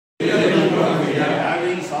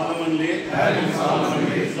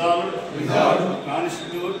solemnly resolved to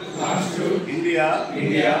constitute India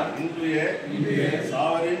into a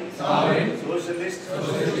sovereign, socialist,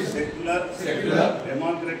 secular,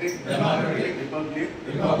 democratic republic,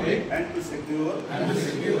 and to secure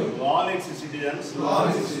to all its citizens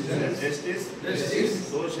justice,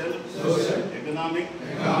 social, economic,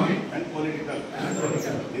 and political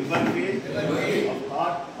liberty of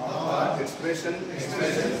thought, expression,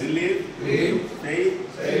 belief, faith,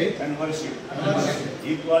 and worship,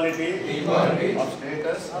 equality of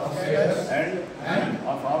status and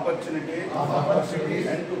of opportunity,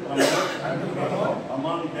 and to promote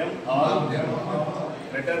among them all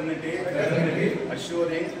fraternity,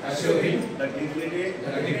 assuring the dignity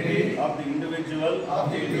of the individual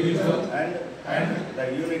and the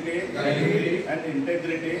unity and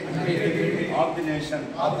integrity of the nation.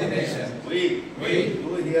 We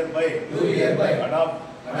do hereby adopt,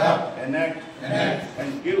 enact,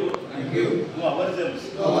 and give to ourselves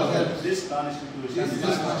this Constitution.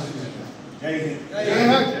 Jai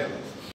Hind.